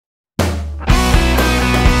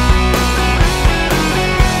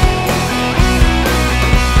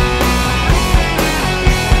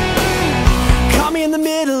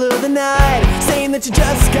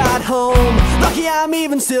home. Lucky I'm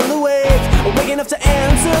even still awake, waking up to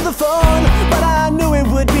answer the phone. But I knew it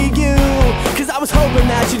would be you, cause I was hoping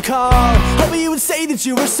that you'd call, hoping you would say that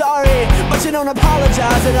you were sorry, but you don't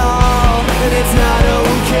apologize at all. And it's not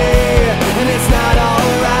okay, and it's not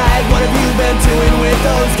alright. What have you been doing with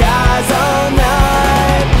those guys all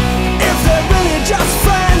night? If they're really just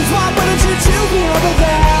friends, why wouldn't you choose me over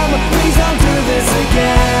them? Please don't do this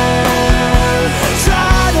again.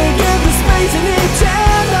 Try to give the space you need,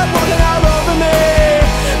 end up walking all over me.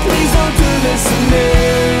 Please don't do this to me.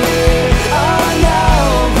 Oh no,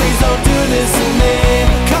 please don't do this to me.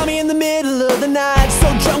 Call me in the middle of the night, so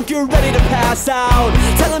drunk you're ready to pass out,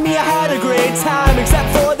 telling me I had a great time, except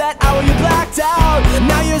for that hour you blacked out.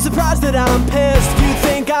 Now you're surprised that I'm pissed, you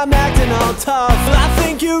think I'm acting all tough. Well, I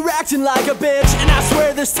think you're acting like a bitch, and I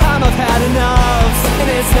swear this time I've had enough. And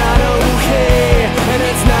it's not okay, and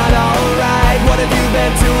it's not alright. What have you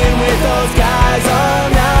been doing with those guys all